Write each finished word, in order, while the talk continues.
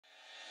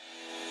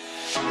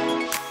It's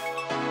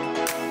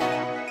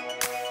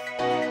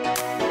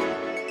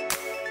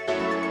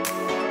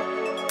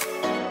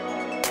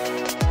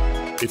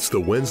the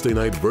Wednesday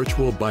night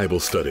virtual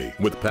Bible study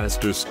with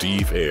Pastor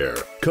Steve Hare,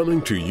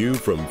 coming to you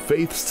from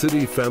Faith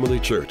City Family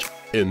Church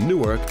in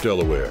Newark,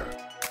 Delaware.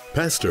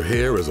 Pastor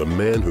Hare is a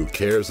man who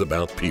cares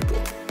about people,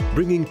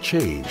 bringing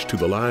change to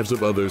the lives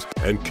of others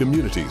and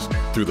communities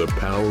through the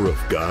power of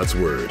God's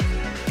Word.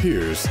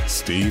 Here's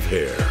Steve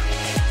Hare.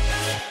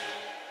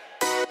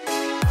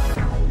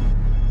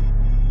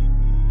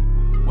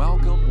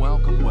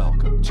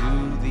 Welcome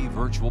to the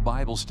virtual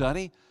Bible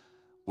study.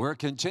 We're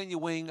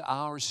continuing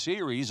our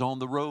series on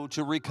the road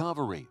to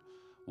recovery.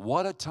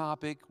 What a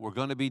topic we're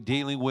going to be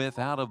dealing with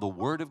out of the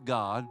Word of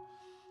God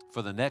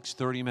for the next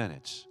 30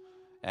 minutes.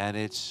 And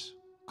it's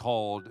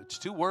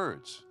two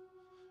words,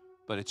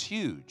 but it's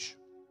huge.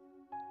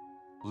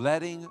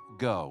 Letting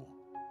go.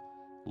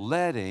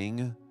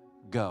 Letting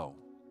go.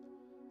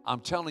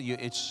 I'm telling you,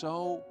 it's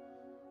so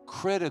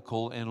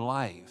critical in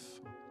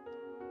life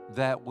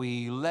that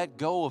we let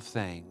go of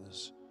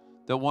things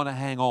that want to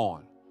hang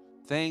on.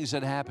 Things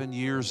that happened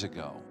years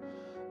ago.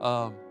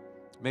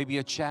 Maybe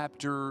a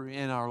chapter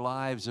in our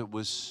lives that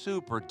was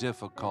super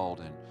difficult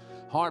and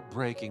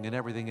heartbreaking and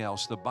everything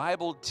else. The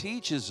Bible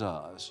teaches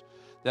us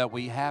that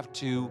we have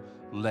to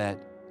let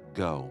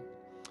go.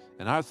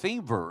 And our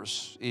theme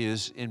verse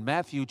is in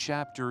Matthew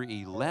chapter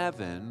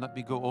 11. Let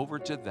me go over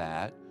to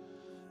that.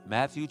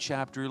 Matthew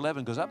chapter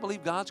 11, because I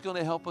believe God's going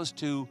to help us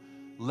to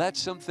let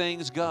some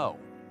things go,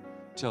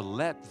 to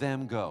let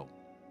them go.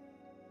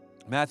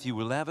 Matthew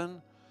 11,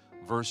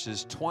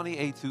 verses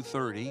 28 through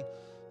 30,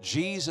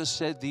 Jesus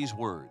said these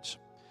words,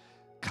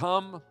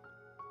 "Come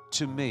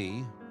to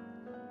me,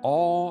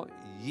 all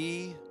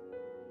ye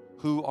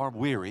who are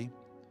weary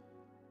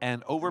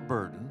and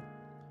overburdened,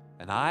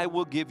 and I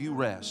will give you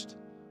rest.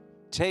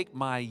 Take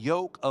my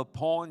yoke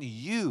upon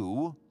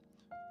you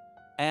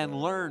and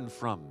learn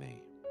from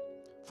me.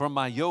 For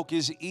my yoke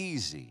is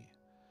easy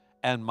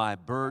and my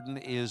burden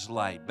is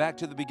light." Back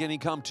to the beginning.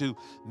 Come to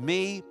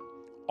me,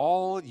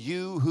 all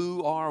you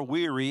who are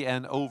weary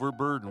and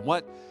overburdened.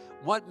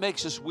 What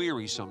makes us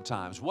weary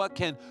sometimes? What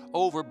can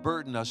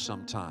overburden us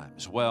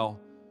sometimes? Well,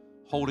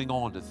 holding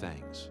on to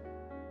things.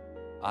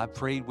 I've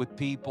prayed with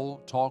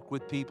people, talked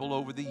with people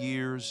over the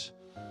years,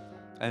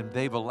 and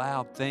they've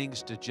allowed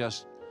things to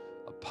just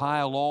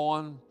pile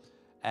on,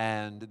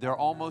 and they're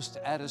almost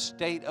at a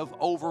state of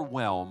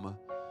overwhelm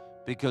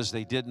because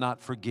they did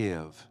not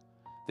forgive.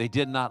 They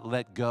did not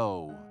let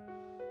go.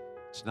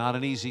 It's not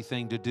an easy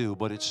thing to do,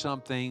 but it's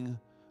something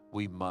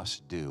we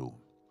must do.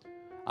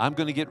 I'm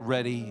going to get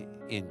ready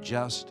in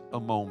just a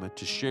moment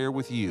to share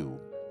with you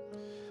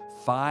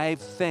 5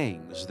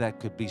 things that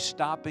could be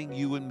stopping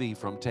you and me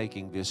from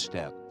taking this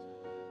step.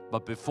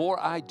 But before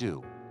I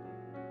do,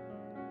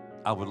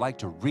 I would like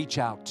to reach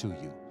out to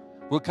you.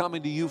 We're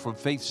coming to you from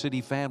Faith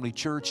City Family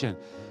Church, and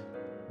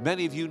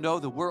many of you know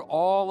that we're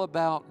all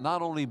about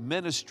not only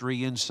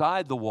ministry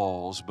inside the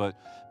walls, but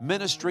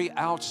ministry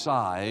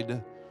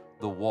outside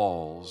the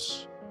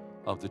walls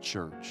of the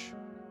church.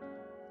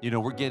 You know,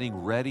 we're getting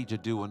ready to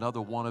do another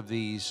one of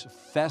these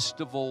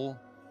Festival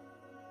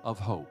of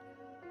Hope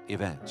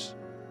events.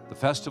 The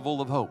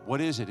Festival of Hope. What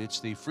is it? It's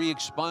the free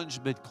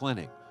expungement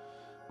clinic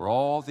where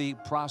all the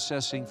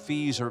processing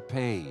fees are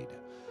paid.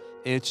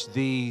 It's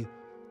the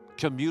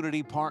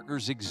community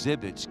partners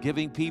exhibits,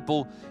 giving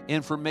people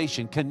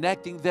information,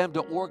 connecting them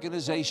to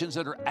organizations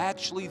that are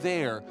actually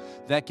there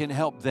that can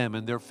help them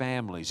and their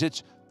families.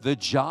 It's the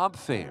job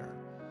fair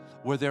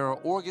where there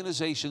are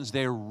organizations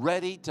they're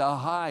ready to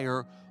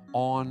hire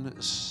on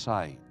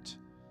site.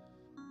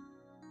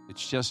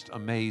 It's just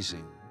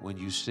amazing when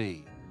you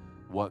see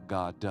what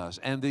God does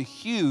and the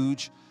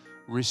huge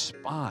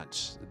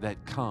response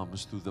that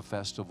comes through the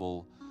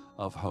Festival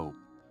of Hope.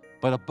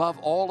 But above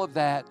all of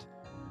that,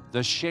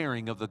 the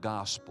sharing of the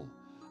gospel.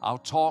 I'll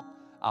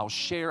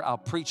share, I'll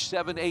preach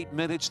 7-8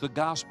 minutes, the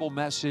gospel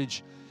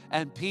message,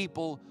 and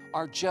people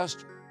are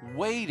just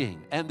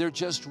waiting and they're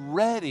just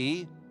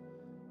ready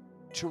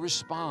to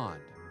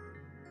respond.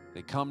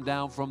 They come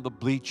down from the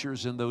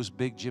bleachers in those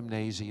big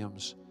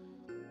gymnasiums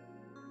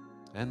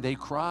and they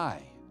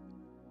cry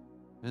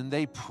and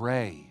they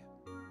pray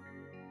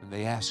and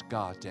they ask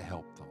God to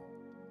help them.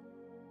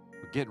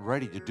 We're getting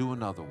ready to do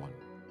another one.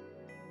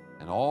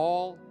 And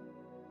all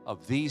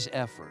of these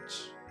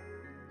efforts,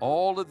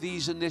 all of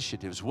these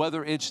initiatives,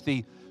 whether it's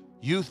the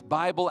youth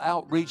Bible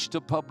outreach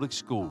to public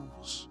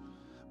schools,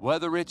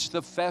 whether it's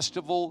the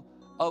Festival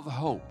of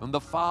Hope and the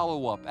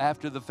follow-up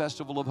after the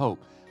Festival of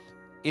Hope,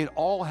 it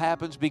all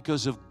happens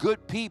because of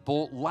good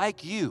people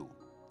like you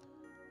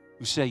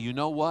who say, you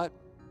know what?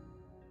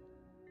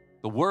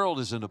 The world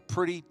is in a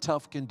pretty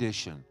tough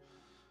condition,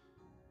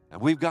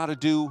 and we've got to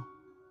do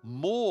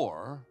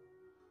more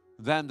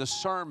than the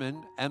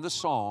sermon and the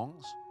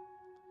songs,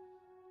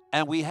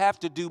 and we have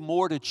to do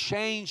more to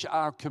change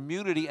our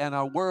community and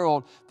our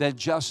world than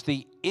just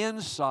the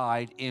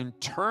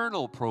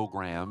internal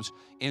programs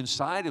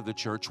inside of the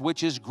church,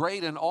 which is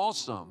great and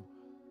awesome.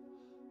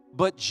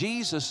 But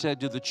Jesus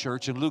said to the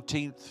church in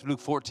Luke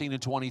 14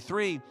 and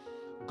 23,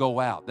 go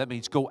out. That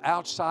means go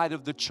outside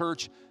of the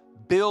church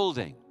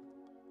building.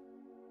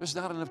 There's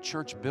not enough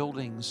church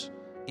buildings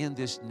in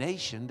this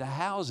nation to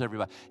house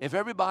everybody. If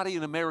everybody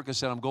in America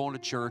said, I'm going to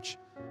church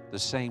the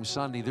same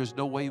Sunday, there's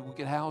no way we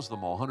could house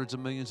them all, hundreds of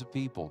millions of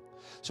people.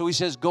 So he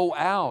says, go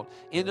out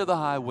into the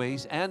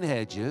highways and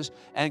hedges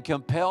and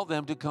compel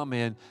them to come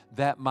in,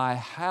 that my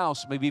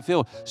house may be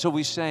filled. So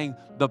he's saying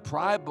the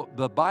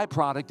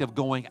byproduct of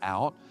going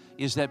out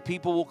is that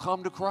people will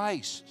come to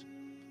Christ.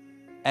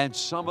 And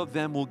some of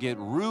them will get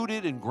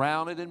rooted and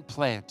grounded and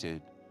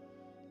planted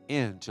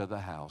into the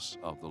house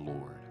of the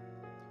Lord.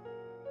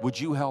 Would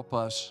you help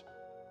us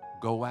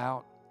go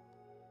out?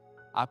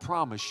 I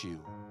promise you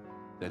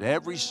that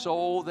every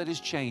soul that is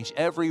changed,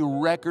 every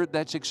record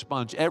that's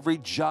expunged, every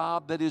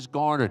job that is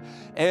garnered,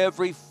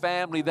 every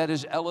family that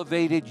is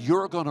elevated,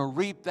 you're going to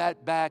reap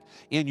that back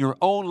in your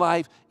own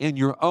life, in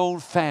your own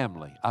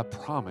family. I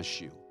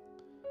promise you.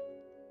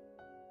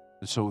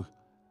 And so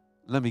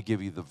let me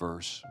give you the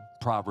verse.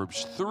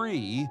 Proverbs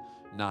 3,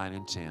 9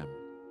 and 10.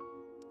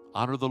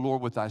 Honor the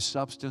Lord with thy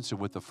substance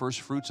and with the first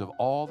fruits of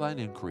all thine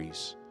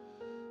increase.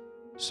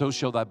 So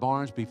shall thy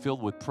barns be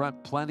filled with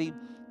plenty.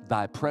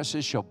 Thy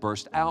presses shall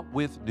burst out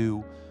with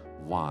new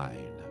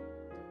wine.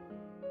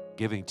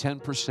 Giving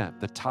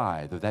 10%, the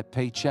tithe of that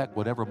paycheck,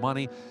 whatever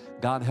money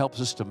God helps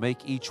us to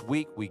make each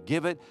week, we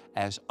give it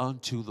as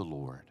unto the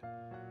Lord.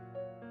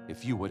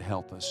 If you would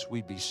help us,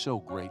 we'd be so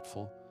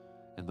grateful.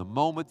 And the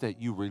moment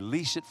that you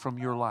release it from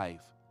your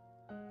life,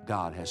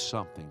 God has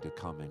something to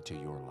come into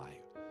your life.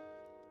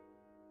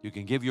 You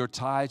can give your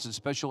tithes and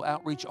special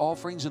outreach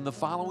offerings in the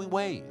following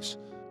ways.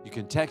 You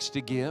can text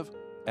to give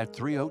at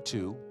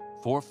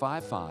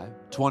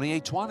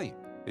 302-455-2820.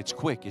 It's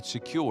quick, it's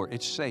secure,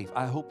 it's safe.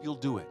 I hope you'll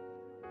do it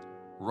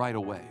right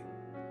away.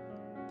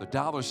 The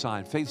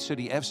 $ Faith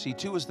City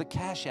FC2 is the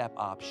Cash App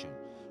option.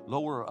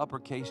 Lower or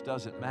uppercase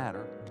doesn't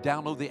matter.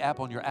 Download the app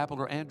on your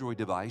Apple or Android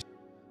device.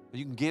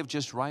 You can give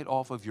just right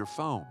off of your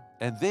phone.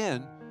 And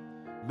then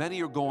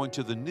many are going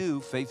to the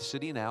new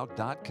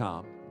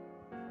faithcitynow.com.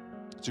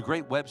 It's a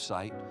great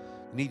website.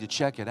 You need to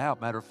check it out.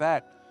 Matter of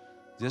fact,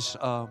 this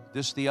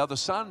the other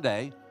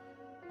Sunday,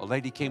 a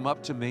lady came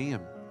up to me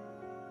and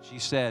she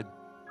said,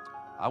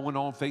 I went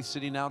on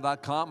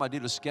faithcitynow.com. I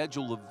did a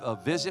schedule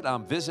of visit.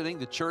 I'm visiting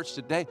the church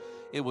today.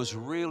 It was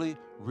really,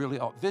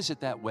 visit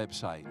that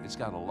website. It's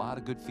got a lot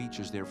of good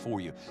features there for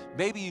you.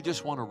 Maybe you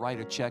just want to write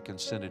a check and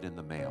send it in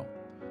the mail.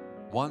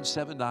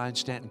 179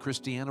 Stanton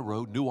Christiana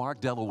Road, Newark,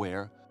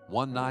 Delaware,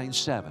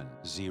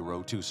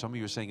 19702. Some of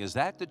you are saying, is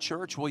that the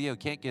church? Well, yeah, you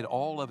can't get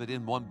all of it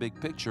in one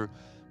big picture.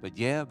 But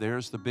yeah,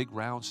 there's the big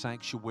round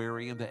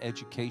sanctuary and the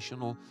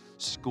educational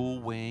school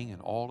wing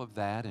and all of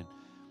that. And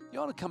you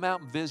ought to come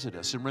out and visit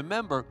us. And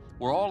remember,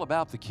 we're all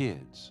about the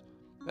kids.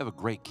 We have a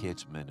great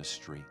kids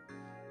ministry.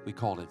 We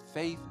call it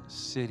Faith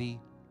City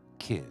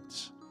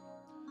Kids.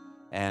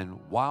 And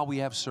while we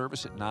have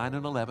service at 9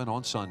 and 11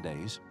 on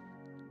Sundays,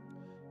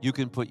 you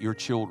can put your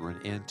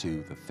children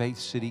into the Faith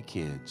City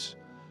Kids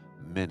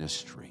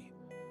ministry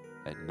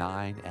at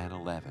 9 and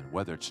 11.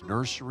 Whether it's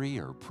nursery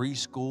or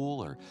preschool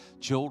or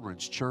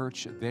children's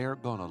church, they're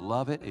going to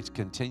love it. It's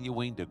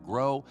continuing to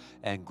grow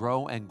and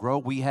grow and grow.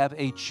 We have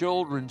a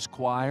children's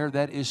choir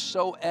that is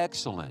so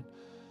excellent.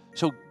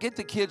 So get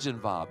the kids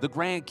involved, the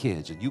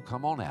grandkids, and you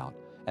come on out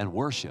and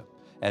worship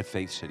at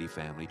Faith City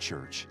Family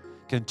Church.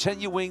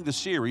 Continuing the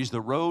series,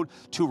 The Road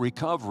to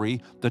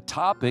Recovery, the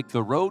topic,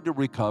 The Road to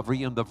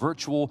Recovery, in the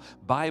virtual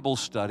Bible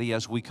study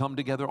as we come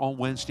together on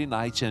Wednesday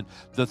nights. And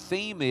the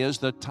theme is,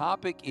 the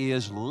topic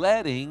is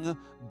letting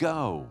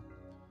go.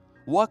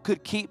 What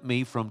could keep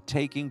me from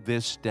taking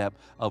this step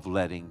of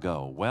letting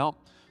go? Well,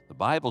 the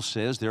Bible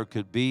says there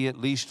could be at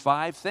least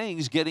 5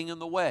 things getting in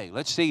the way.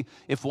 Let's see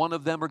if one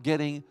of them are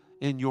getting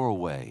in your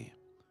way.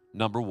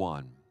 Number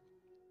 1.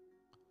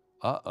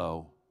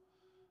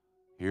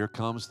 Here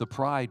comes the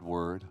pride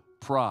word,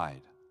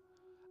 pride.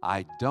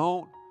 I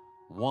don't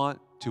want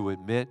to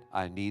admit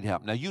I need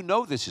help. Now, you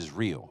know this is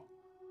real.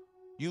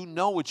 You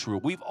know it's real.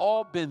 We've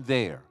all been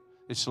there.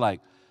 It's like,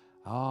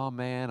 oh,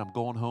 man, I'm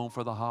going home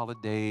for the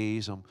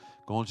holidays. I'm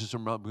going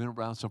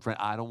around some friends.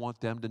 I don't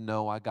want them to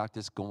know I got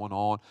this going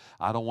on.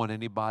 I don't want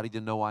anybody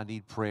to know I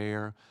need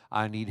prayer.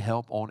 I need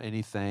help on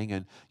anything.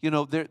 And, you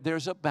know,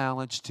 there's a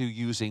balance to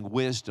using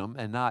wisdom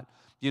and not,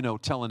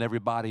 telling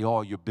everybody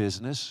all your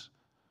business.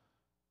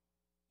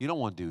 You don't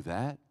want to do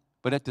that.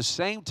 But at the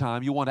same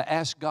time, you want to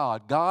ask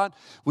God, God,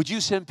 would you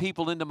send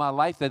people into my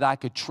life that I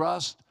could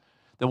trust,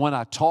 that when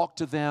I talk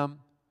to them,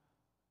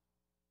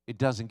 it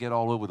doesn't get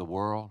all over the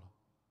world,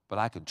 but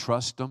I can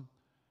trust them.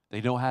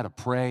 They know how to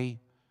pray.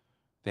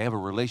 They have a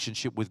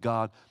relationship with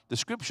God. The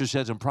scripture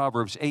says in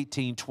Proverbs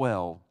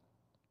 18:12,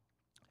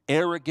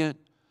 arrogant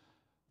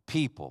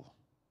people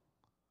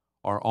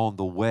are on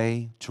the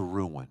way to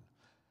ruin.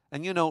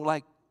 And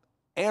like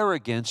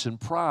arrogance and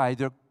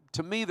pride,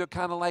 to me, they're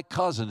kind of like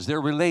cousins.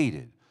 They're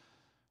related.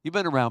 You've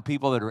been around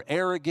people that are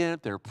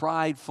arrogant, they're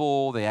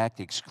prideful, they act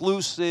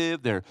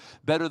exclusive, they're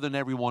better than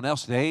everyone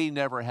else. They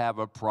never have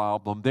a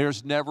problem.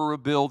 There's never a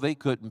bill they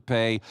couldn't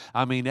pay.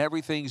 I mean,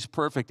 everything's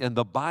perfect. And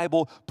the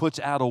Bible puts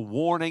out a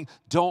warning.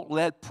 Don't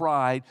let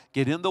pride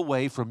get in the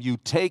way from you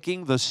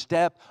taking the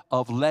step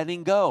of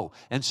letting go.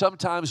 And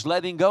sometimes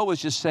letting go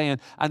is just saying,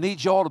 I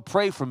need you all to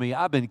pray for me.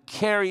 I've been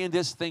carrying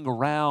this thing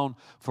around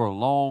for a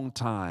long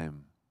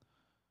time.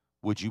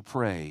 Would you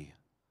pray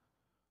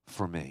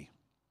for me?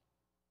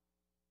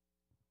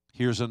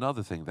 Here's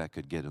another thing that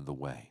could get in the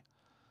way.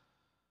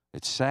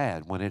 It's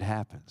sad when it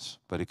happens,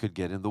 but it could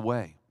get in the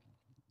way.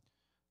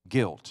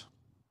 Guilt.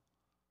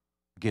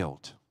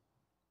 Guilt.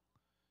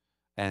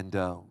 And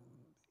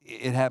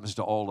it happens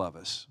to all of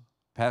us.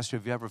 Pastor,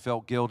 have you ever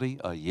felt guilty?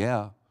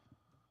 Yeah.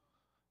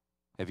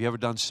 Have you ever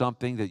done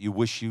something that you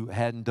wish you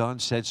hadn't done,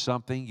 said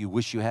something you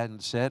wish you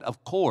hadn't said?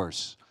 Of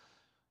course.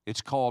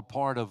 It's called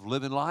part of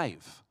living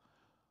life.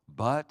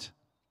 But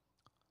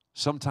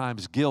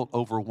sometimes guilt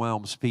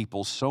overwhelms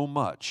people so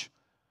much.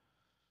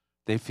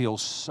 They feel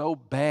so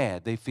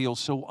bad, they feel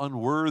so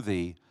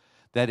unworthy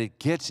that it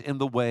gets in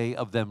the way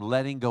of them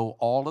letting go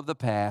all of the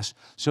past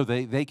so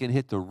they can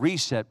hit the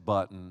reset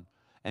button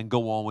and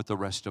go on with the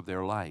rest of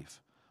their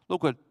life.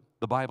 Look what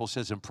the Bible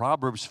says in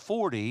Proverbs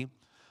 40,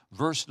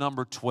 verse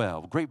number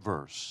 12. Great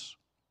verse.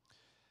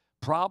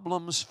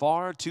 Problems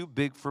far too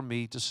big for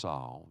me to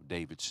solve,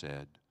 David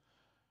said,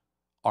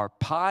 are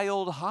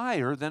piled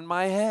higher than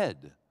my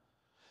head.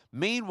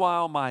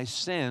 Meanwhile, my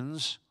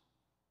sins,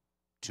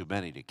 too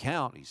many to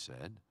count, he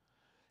said,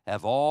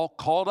 have all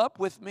caught up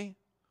with me,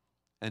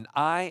 and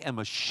I am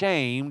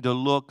ashamed to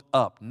look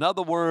up. In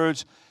other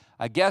words,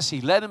 I guess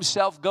he let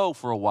himself go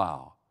for a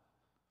while.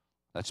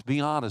 Let's be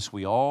honest,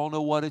 we all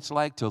know what it's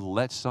like to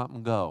let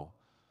something go.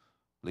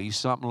 Leave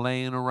something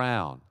laying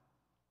around.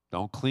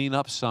 Don't clean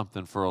up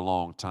something for a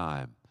long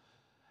time.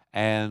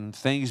 And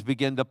things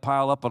begin to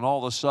pile up, and all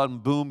of a sudden,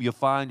 boom, you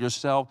find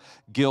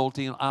yourself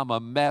guilty. I'm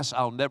a mess.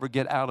 I'll never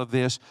get out of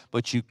this.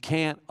 But you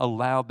can't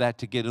allow that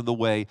to get in the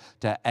way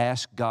to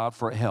ask God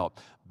for help.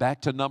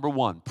 Back to number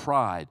one,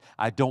 pride.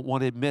 I don't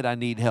want to admit I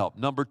need help.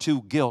 Number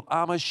two, guilt.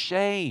 I'm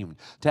ashamed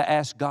to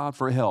ask God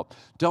for help.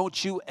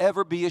 Don't you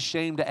ever be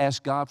ashamed to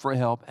ask God for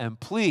help. And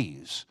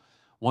please,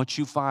 once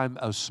you find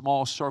a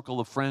small circle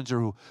of friends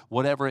or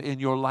whatever in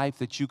your life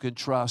that you can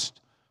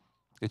trust,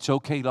 it's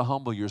okay to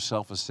humble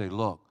yourself and say,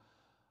 look,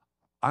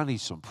 I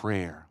need some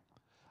prayer.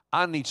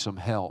 I need some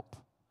help.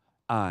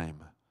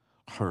 I'm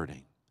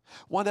hurting.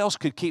 What else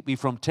could keep me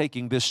from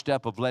taking this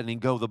step of letting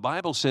go? The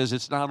Bible says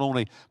it's not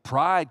only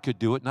pride could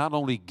do it, not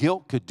only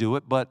guilt could do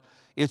it, but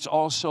it's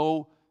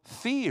also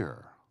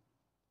fear.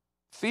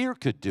 Fear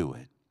could do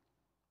it.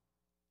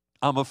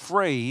 I'm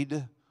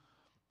afraid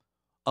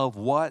of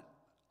what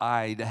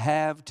I'd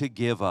have to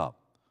give up.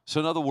 So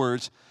in other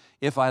words,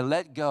 if I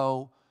let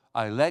go,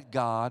 I let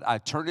God, I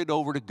turn it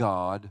over to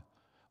God,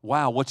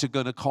 wow, what's it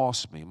going to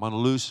cost me? I'm going to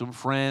lose some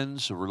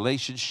friends, a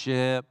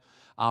relationship,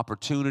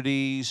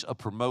 opportunities, a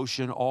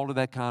promotion, all of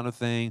that kind of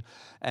thing.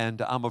 And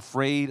I'm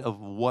afraid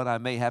of what I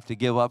may have to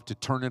give up to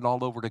turn it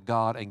all over to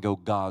God and go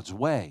God's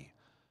way.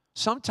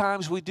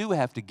 Sometimes we do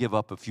have to give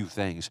up a few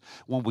things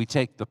when we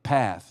take the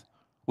path,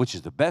 which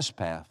is the best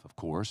path, of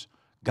course,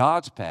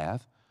 God's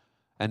path,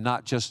 and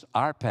not just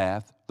our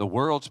path, the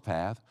world's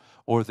path,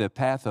 or the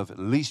path of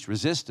least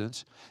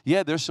resistance.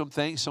 Yeah, there's some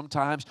things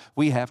sometimes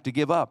we have to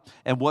give up.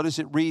 And what does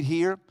it read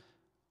here?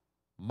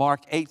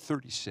 Mark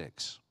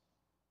 8:36.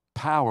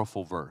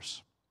 Powerful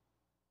verse.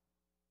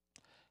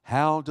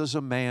 How does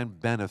a man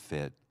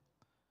benefit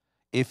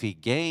if he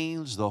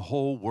gains the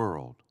whole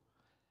world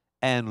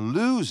and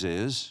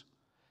loses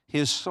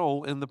his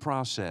soul in the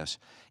process?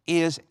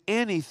 Is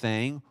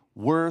anything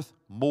worth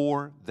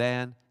more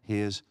than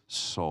his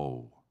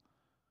soul?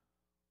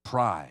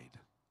 Pride.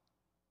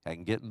 That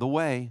can get in the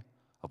way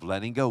of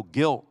letting go.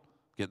 Guilt,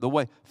 get in the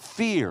way.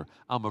 Fear,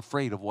 I'm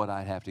afraid of what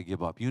I'd have to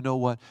give up. You know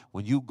what?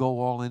 When you go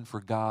all in for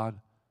God,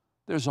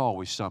 there's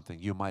always something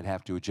you might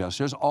have to adjust.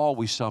 There's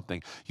always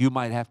something you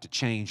might have to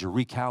change or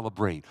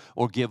recalibrate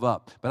or give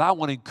up. But I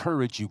want to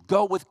encourage you,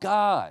 go with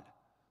God.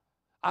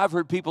 I've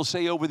heard people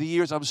say over the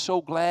years, I'm so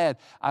glad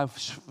I've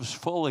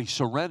fully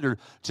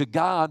surrendered to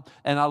God,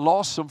 and I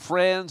lost some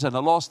friends and I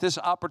lost this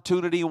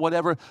opportunity and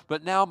whatever,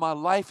 but now my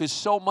life is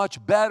so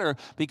much better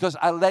because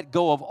I let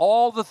go of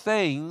all the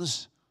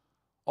things,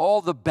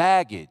 all the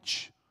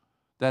baggage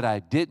that I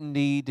didn't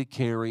need to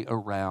carry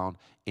around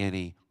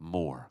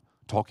anymore.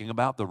 Talking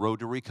about the road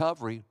to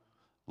recovery,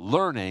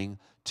 learning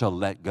to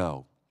let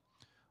go.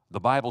 The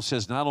Bible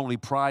says not only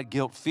pride,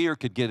 guilt, fear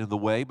could get in the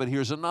way, but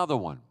here's another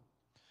one.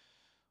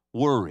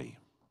 Worry.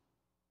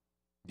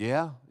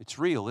 Yeah, it's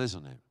real,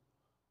 isn't it?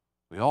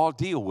 We all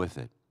deal with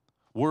it.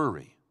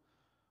 Worry.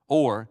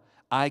 Or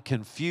I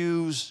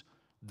confuse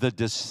the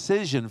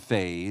decision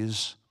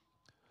phase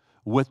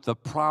with the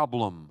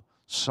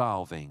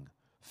problem-solving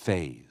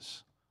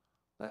phase.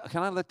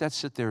 Can I let that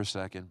sit there a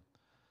second?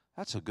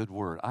 That's a good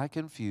word. I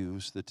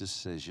confuse the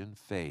decision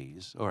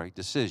phase,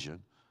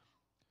 decision,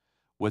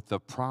 with the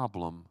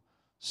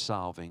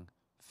problem-solving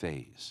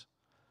phase.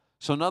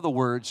 So in other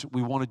words,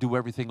 we want to do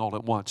everything all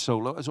at once. So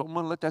I'm going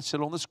to let that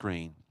sit on the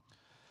screen.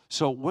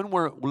 So when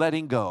we're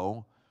letting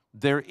go,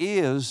 there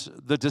is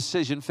the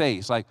decision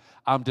phase. Like,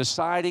 I'm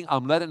deciding,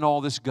 I'm letting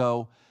all this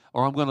go,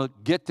 or I'm going to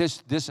get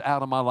this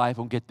out of my life.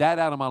 I'm going to get that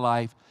out of my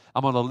life.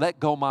 I'm going to let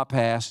go my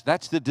past.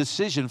 That's the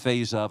decision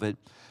phase of it.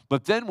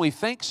 But then we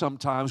think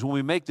sometimes when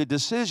we make the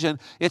decision,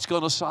 it's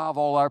going to solve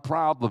all our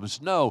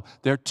problems. No,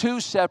 they're two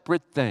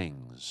separate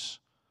things.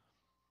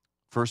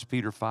 1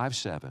 Peter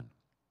 5:7.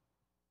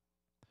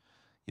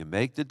 You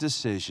make the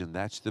decision,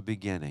 that's the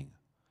beginning.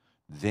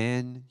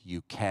 Then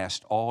you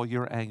cast all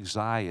your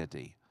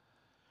anxiety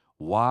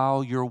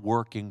while you're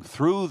working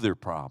through their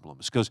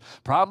problems. Because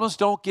problems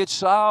don't get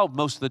solved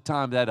most of the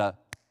time at a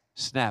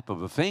snap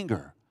of a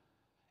finger.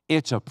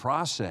 It's a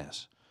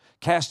process.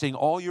 Casting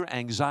all your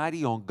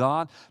anxiety on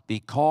God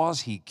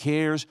because He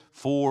cares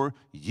for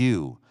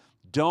you.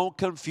 Don't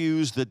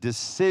confuse the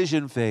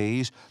decision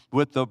phase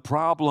with the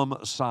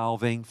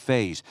problem-solving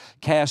phase.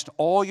 Cast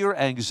all your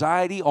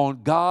anxiety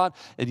on God,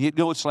 and you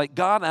know, it's like,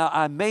 God,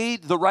 I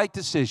made the right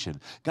decision.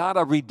 God,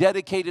 I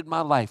rededicated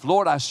my life.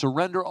 Lord, I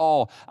surrender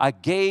all. I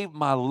gave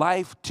my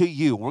life to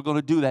you. We're going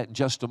to do that in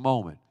just a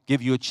moment.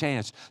 Give you a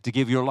chance to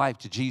give your life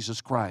to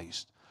Jesus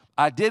Christ.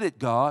 I did it,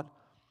 God.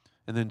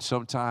 And then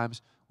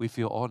sometimes we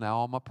feel, oh, now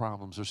all my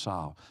problems are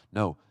solved.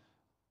 No,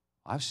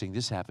 I've seen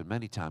this happen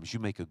many times. You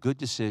make a good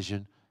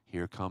decision,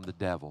 here come the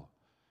devil.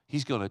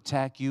 He's going to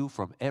attack you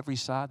from every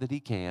side that he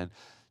can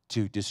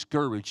to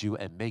discourage you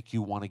and make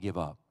you want to give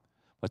up.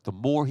 But the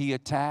more he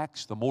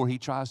attacks, the more he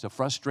tries to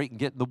frustrate and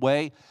get in the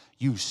way,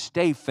 you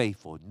stay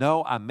faithful.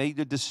 No, I made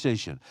the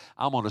decision.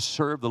 I'm going to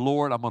serve the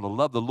Lord. I'm going to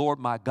love the Lord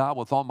my God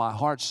with all my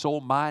heart,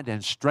 soul, mind,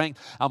 and strength.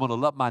 I'm going to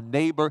love my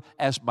neighbor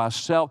as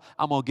myself.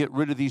 I'm going to get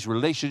rid of these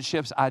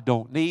relationships I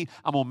don't need.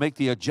 I'm going to make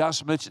the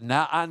adjustments.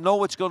 Now, I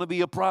know it's going to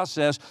be a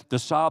process to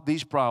solve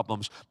these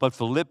problems, but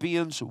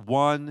Philippians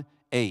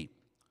 1:8.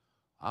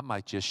 I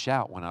might just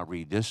shout when I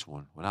read this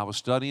one. When I was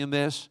studying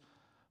this,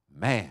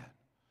 man,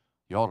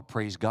 you ought to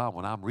praise God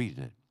when I'm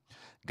reading it.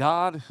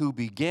 God who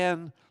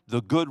began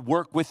the good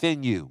work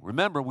within you.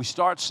 Remember, we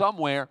start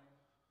somewhere.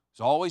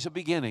 It's always a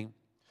beginning.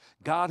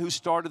 God who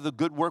started the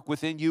good work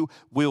within you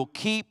will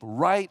keep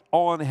right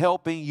on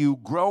helping you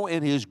grow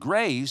in His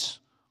grace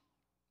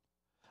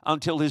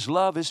until His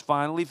love is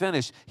finally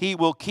finished. He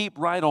will keep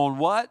right on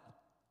what?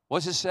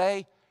 What's it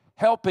say?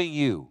 Helping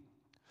you.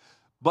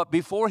 But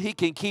before He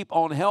can keep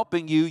on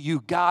helping you,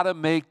 you got to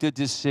make the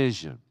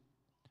decision.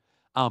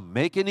 I'm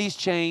making these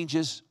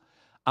changes.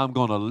 I'm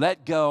going to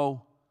let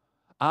go.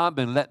 I've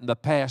been letting the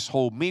past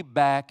hold me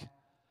back.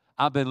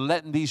 I've been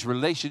letting these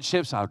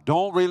relationships I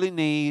don't really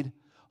need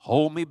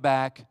hold me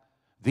back.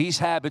 These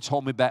habits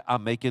hold me back.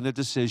 I'm making a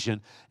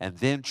decision, and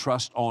then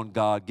trust on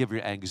God. Give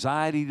your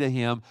anxiety to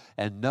Him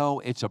and know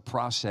it's a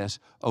process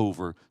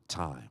over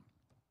time.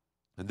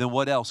 And then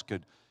what else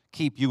could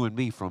keep you and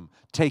me from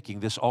taking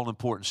this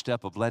all-important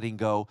step of letting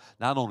go?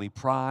 Not only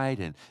pride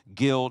and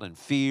guilt and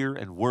fear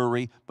and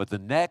worry, but the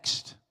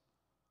next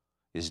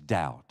is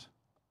doubt.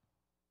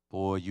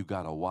 Boy, you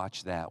got to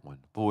watch that one.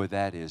 Boy,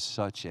 that is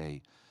such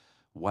a,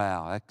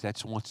 wow,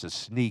 that wants to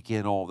sneak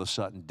in all of a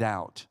sudden,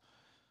 doubt,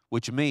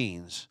 which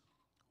means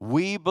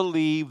we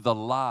believe the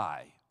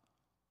lie.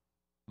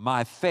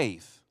 My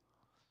faith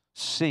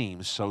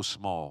seems so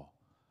small.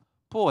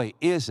 Boy,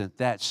 isn't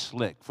that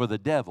slick for the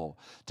devil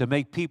to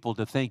make people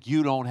to think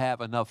you don't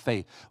have enough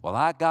faith. Well,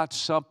 I got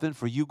something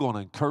for you, going to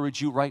encourage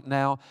you right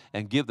now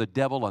and give the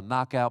devil a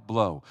knockout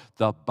blow.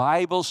 The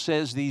Bible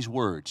says these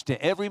words,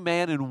 to every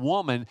man and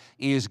woman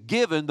is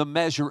given the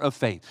measure of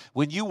faith.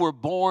 When you were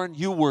born,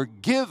 you were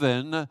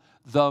given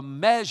the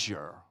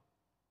measure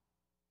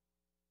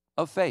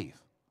of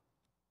faith.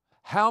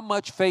 How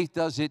much faith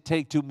does it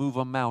take to move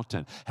a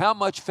mountain? How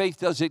much faith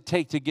does it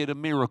take to get a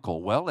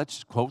miracle? Well,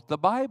 let's quote the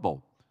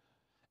Bible.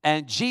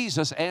 And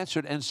Jesus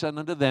answered and said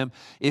unto them,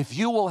 if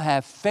you will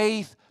have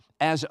faith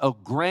as a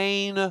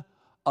grain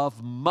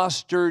of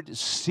mustard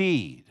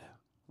seed.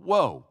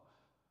 Whoa.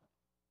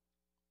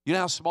 You know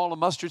how small a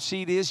mustard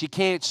seed is? You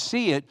can't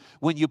see it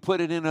when you put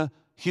it in a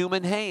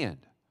human hand.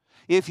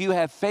 If you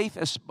have faith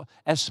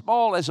as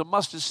small as a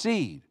mustard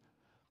seed,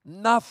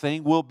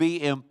 nothing will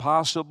be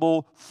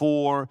impossible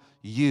for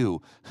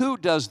you. Who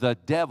does the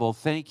devil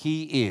think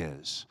he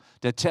is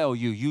to tell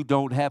you you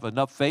don't have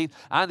enough faith?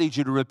 I need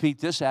you to repeat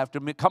this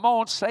after me. Come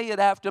on, say it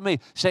after me.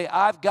 Say,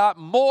 I've got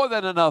more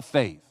than enough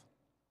faith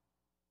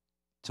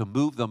to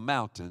move the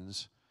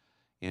mountains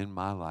in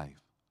my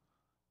life.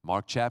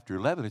 Mark chapter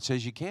 11, it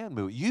says you can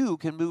move. You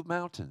can move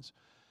mountains.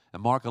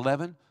 And Mark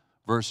 11,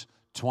 verse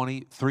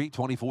 23,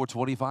 24,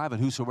 25,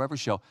 and whosoever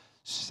shall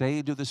say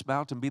unto this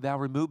mountain, be thou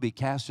removed, be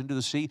cast into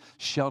the sea,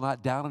 shall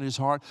not doubt in his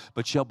heart,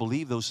 but shall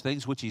believe those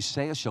things which he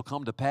saith shall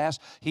come to pass.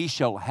 He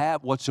shall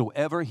have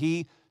whatsoever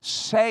he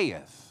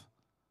saith.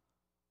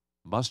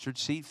 Mustard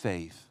seed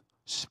faith,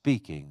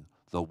 speaking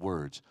the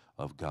words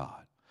of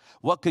God.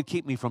 What could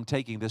keep me from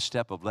taking this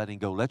step of letting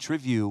go? Let's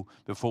review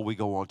before we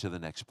go on to the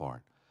next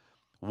part.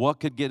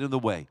 What could get in the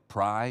way?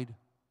 Pride,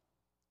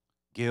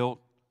 guilt,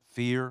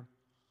 fear,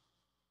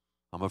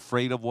 I'm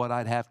afraid of what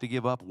I'd have to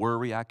give up.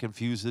 Worry, I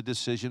confuse the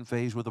decision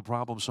phase with the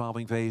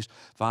problem-solving phase.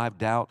 5,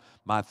 doubt,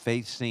 my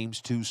faith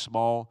seems too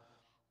small.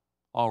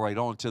 All right,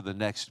 on to the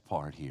next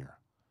part here.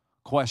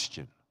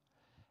 Question,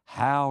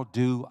 how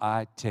do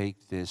I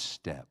take this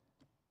step?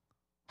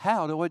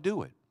 How do I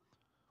do it?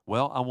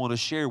 Well, I want to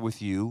share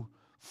with you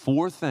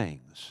 4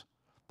 things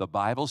the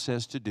Bible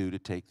says to do to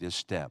take this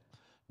step.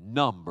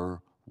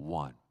 Number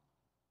 1,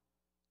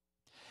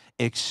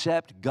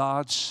 accept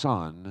God's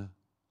Son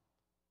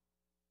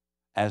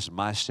as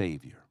my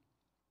Savior.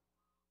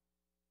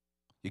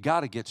 You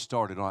got to get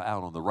started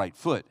out on the right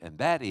foot, and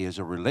that is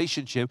a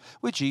relationship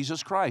with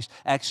Jesus Christ.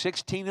 Acts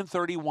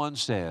 16:31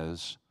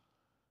 says,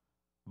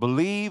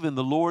 believe in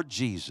the Lord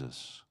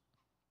Jesus,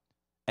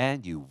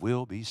 and you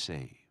will be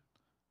saved.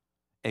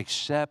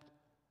 Accept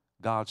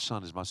God's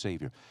Son as my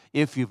Savior.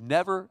 If you've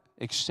never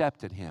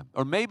accepted Him,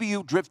 or maybe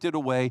you drifted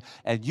away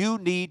and you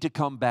need to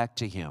come back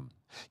to Him,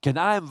 can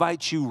I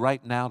invite you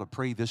right now to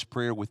pray this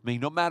prayer with me?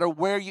 No matter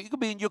where you could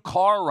be, in your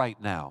car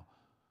right now,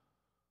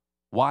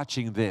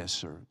 watching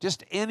this, or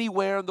just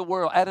anywhere in the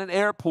world, at an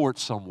airport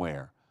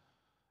somewhere.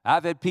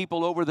 I've had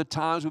people over the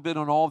times we've been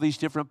on all these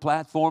different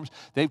platforms.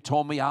 They've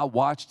told me I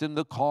watched in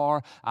the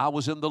car, I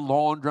was in the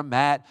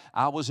laundromat,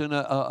 I was in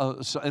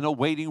a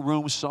waiting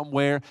room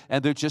somewhere,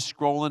 and they're just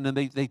scrolling and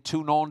they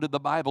tune on to the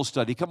Bible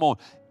study. Come on,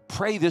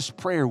 pray this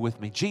prayer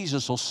with me.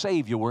 Jesus will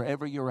save you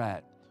wherever you're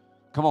at.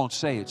 Come on,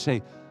 say it.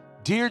 Say,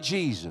 dear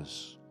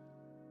Jesus,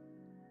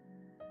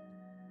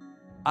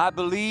 I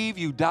believe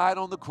you died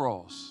on the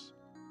cross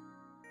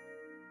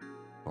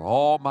for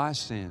all my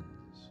sins.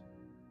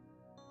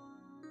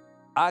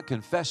 I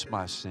confess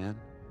my sin.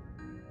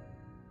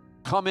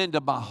 Come into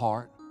my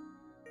heart.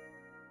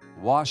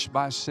 Wash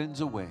my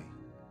sins away.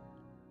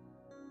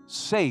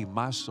 Save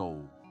my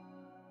soul.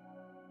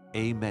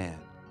 Amen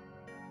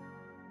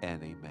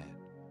and amen.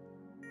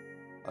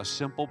 A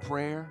simple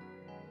prayer,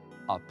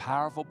 a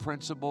powerful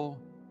principle,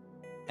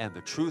 and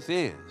the truth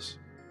is,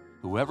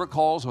 whoever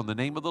calls on the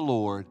name of the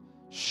Lord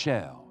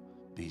shall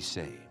be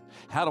saved.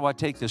 How do I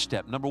take this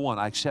step? Number 1,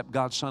 I accept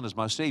God's Son as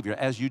my Savior,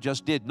 as you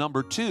just did.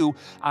 Number 2,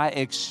 I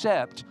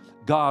accept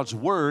God's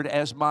Word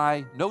as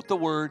my, note the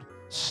word,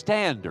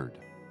 standard.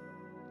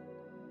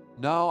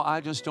 No, I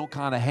just don't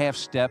kind of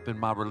half-step in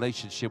my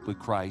relationship with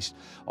Christ.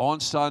 On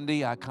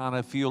Sunday, I kind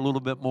of feel a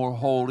little bit more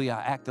holy.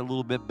 I act a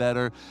little bit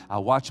better. I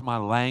watch my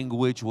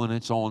language when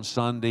it's on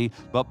Sunday.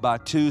 But by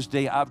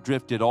Tuesday, I've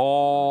drifted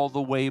all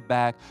the way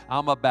back.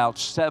 I'm about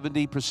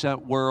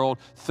 70% world,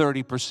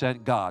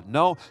 30% God.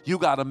 No, you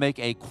got to make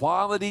a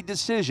quality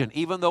decision,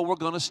 even though we're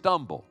going to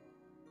stumble.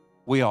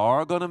 We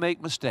are going to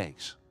make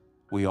mistakes.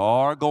 We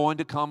are going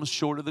to come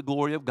short of the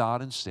glory of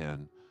God and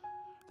sin.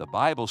 The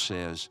Bible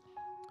says,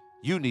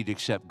 you need to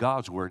accept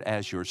God's Word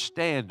as your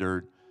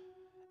standard,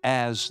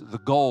 as the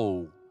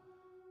goal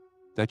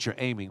that you're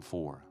aiming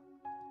for.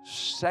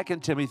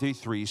 2 Timothy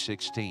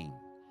 3:16.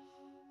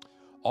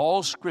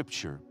 All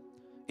Scripture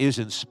is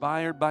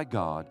inspired by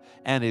God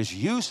and is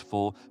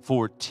useful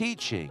for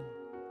teaching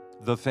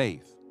the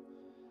faith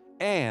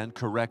and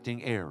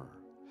correcting error,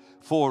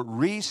 for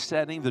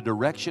resetting the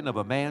direction of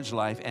a man's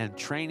life and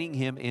training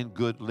him in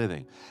good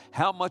living.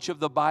 How much of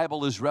the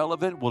Bible is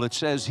relevant? Well, it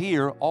says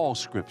here, all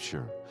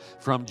Scripture,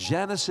 from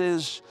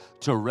Genesis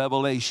to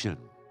Revelation.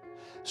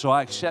 So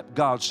I accept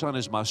God's Son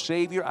as my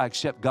Savior. I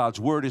accept God's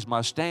Word as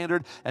my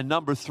standard. And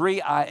number 3,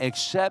 I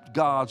accept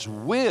God's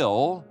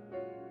will,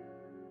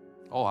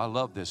 oh, I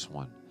love this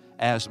one,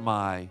 as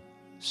my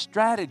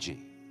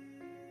strategy.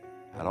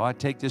 How do I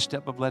take this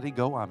step of letting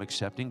go? I'm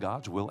accepting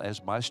God's will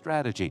as my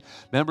strategy.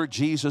 Remember,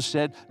 Jesus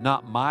said,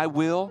 not my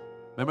will.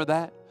 Remember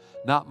that?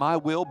 Not my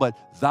will, but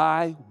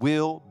thy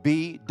will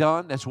be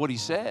done. That's what He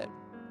said.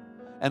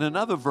 And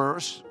another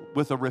verse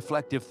with a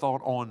reflective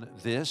thought on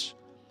this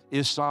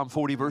is Psalm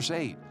 40, verse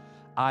 8.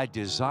 I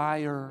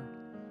desire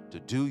to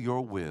do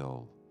your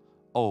will,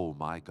 oh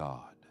my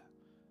God.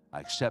 I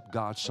accept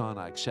God's Son.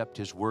 I accept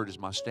His Word as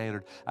my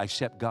standard. I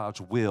accept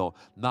God's will,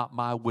 not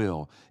my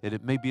will. And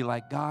it may be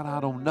like, God, I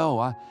don't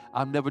know.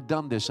 I've never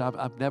done this.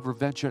 I've never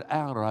ventured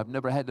out, or I've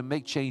never had to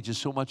make changes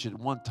so much at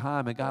one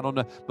time, and God don't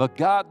know. But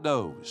God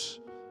knows.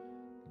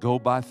 Go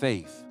by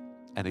faith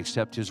and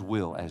accept His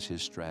will as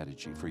His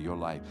strategy for your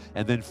life.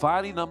 And then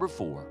finally, number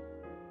 4,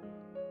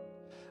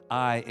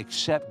 I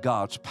accept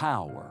God's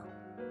power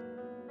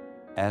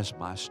as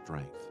my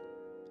strength.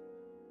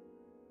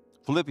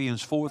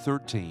 Philippians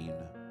 4:13.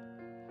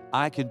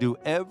 I can do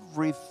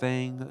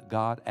everything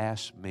God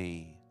asks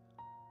me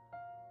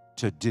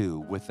to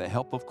do with the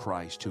help of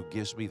Christ who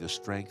gives me the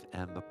strength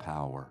and the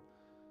power.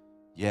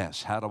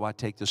 Yes, how do I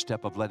take the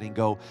step of letting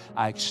go?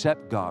 I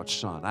accept God's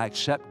Son. I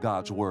accept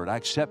God's Word. I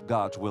accept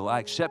God's will. I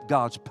accept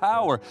God's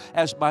power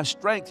as my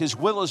strength. His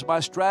will is my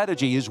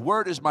strategy. His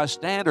Word is my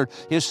standard.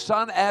 His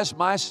Son as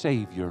my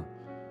Savior.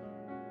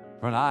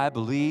 And I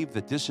believe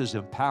that this is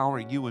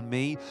empowering you and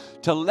me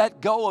to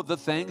let go of the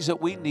things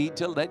that we need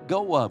to let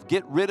go of.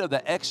 Get rid of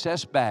the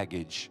excess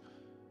baggage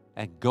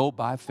and go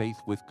by faith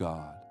with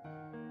God.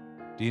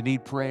 Do you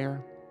need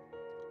prayer?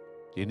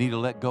 Do you need to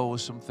let go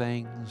of some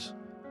things?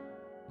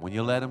 When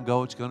you let them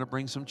go, it's going to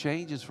bring some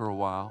changes for a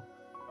while.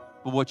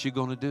 But what you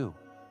going to do?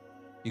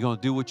 You're going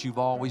to do what you've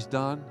always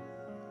done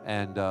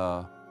and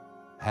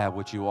have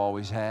what you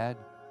always had?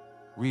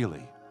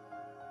 Really?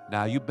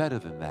 Now, you're better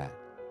than that.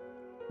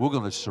 We're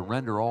going to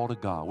surrender all to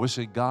God. We'll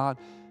say, God,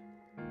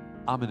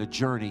 I'm in a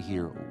journey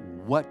here.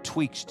 What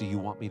tweaks do you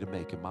want me to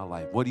make in my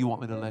life? What do you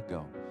want me to let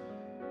go?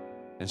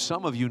 And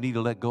some of you need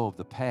to let go of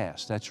the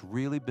past. That's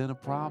really been a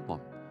problem.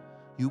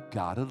 You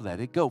got to let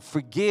it go.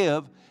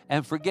 Forgive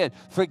and forget.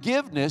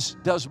 Forgiveness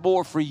does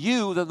more for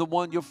you than the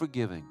one you're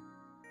forgiving.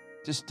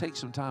 Just take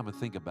some time and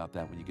think about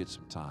that when you get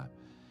some time.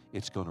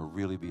 It's going to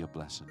really be a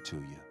blessing to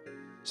you.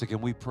 So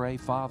can we pray?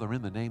 Father,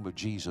 in the name of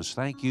Jesus,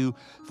 thank you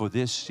for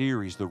this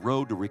series, The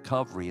Road to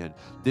Recovery, and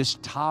this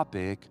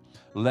topic,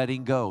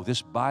 letting go,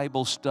 this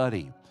Bible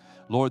study.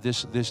 Lord,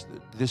 this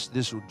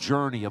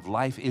journey of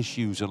life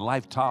issues and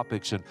life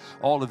topics and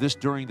all of this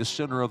during the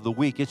center of the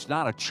week. It's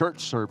not a church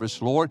service,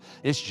 Lord.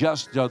 It's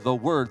just the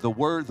Word, the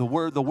Word, the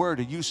Word, the Word.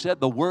 And you said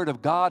the Word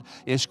of God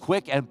is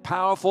quick and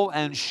powerful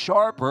and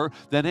sharper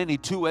than any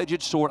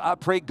two-edged sword. I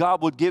pray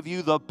God would give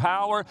you the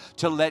power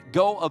to let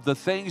go of the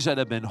things that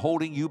have been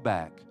holding you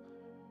back,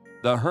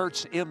 the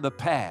hurts in the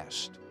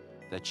past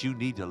that you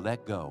need to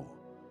let go.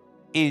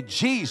 In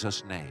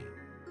Jesus' name,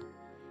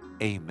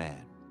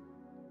 amen.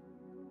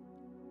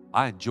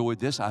 I enjoyed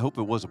this. I hope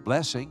it was a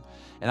blessing,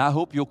 and I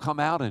hope you'll come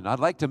out, and I'd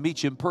like to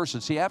meet you in person.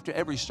 See, after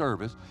every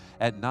service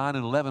at 9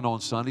 and 11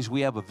 on Sundays,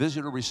 we have a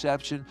visitor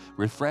reception,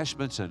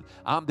 refreshments, and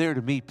I'm there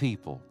to meet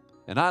people,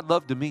 and I'd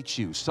love to meet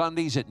you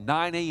Sundays at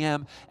 9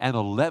 a.m. and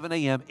 11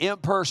 a.m. in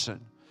person.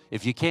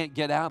 If you can't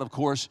get out, of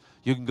course,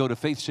 you can go to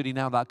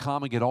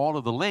faithcitynow.com and get all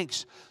of the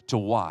links to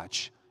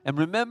watch. And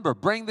remember,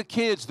 bring the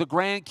kids, the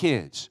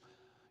grandkids.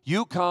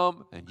 You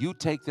come and you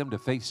take them to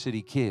Faith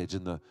City Kids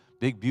in the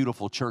big,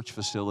 beautiful church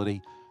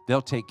facility.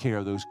 They'll take care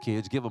of those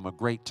kids, give them a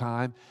great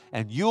time,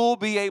 and you'll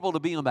be able to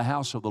be in the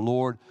house of the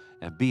Lord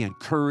and be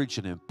encouraged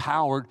and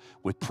empowered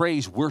with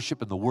praise,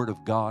 worship, and the Word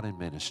of God and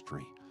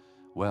ministry.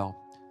 Well,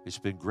 it's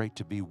been great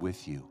to be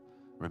with you.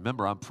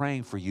 Remember, I'm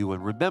praying for you,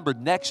 and remember,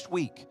 next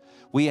week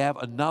we have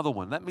another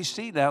one. Let me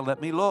see now.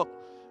 Let me look.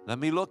 Let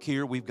me look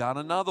here. We've got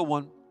another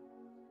one.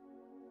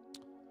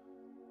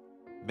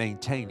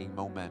 Maintaining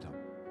momentum.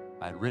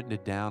 I'd written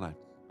it down. I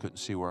couldn't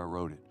see where I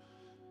wrote it.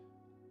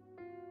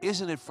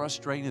 Isn't it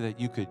frustrating that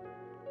you could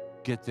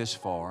get this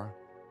far,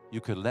 you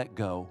could let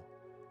go,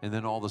 and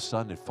then all of a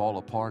sudden it fall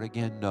apart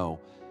again? No.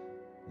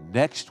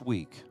 Next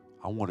week,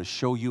 I want to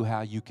show you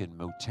how you can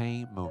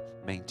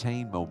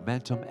maintain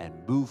momentum and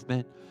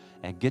movement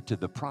and get to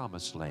the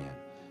promised land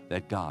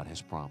that God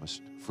has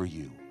promised for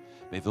you.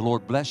 May the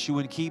Lord bless you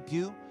and keep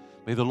you.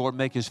 May the Lord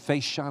make His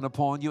face shine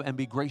upon you and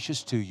be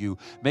gracious to you.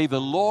 May the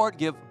Lord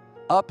give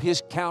up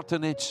His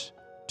countenance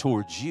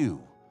towards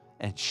you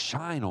and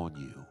shine on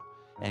you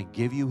and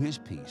give you His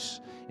peace.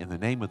 In the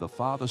name of the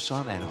Father,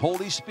 Son, and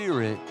Holy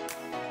Spirit,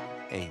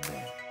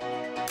 amen.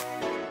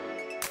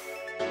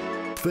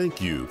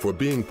 Thank you for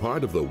being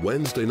part of the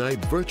Wednesday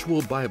night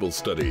virtual Bible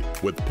study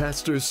with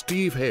Pastor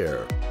Steve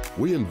Hare.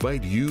 We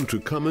invite you to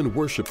come and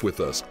worship with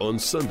us on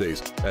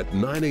Sundays at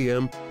 9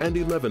 a.m. and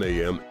 11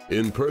 a.m.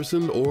 in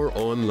person or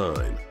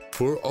online.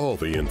 For all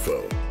the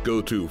info,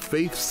 go to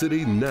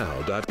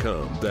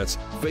faithcitynow.com. That's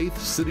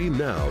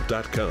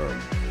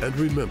faithcitynow.com. And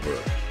remember,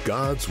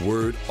 God's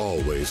Word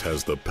always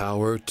has the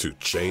power to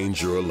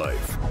change your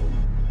life.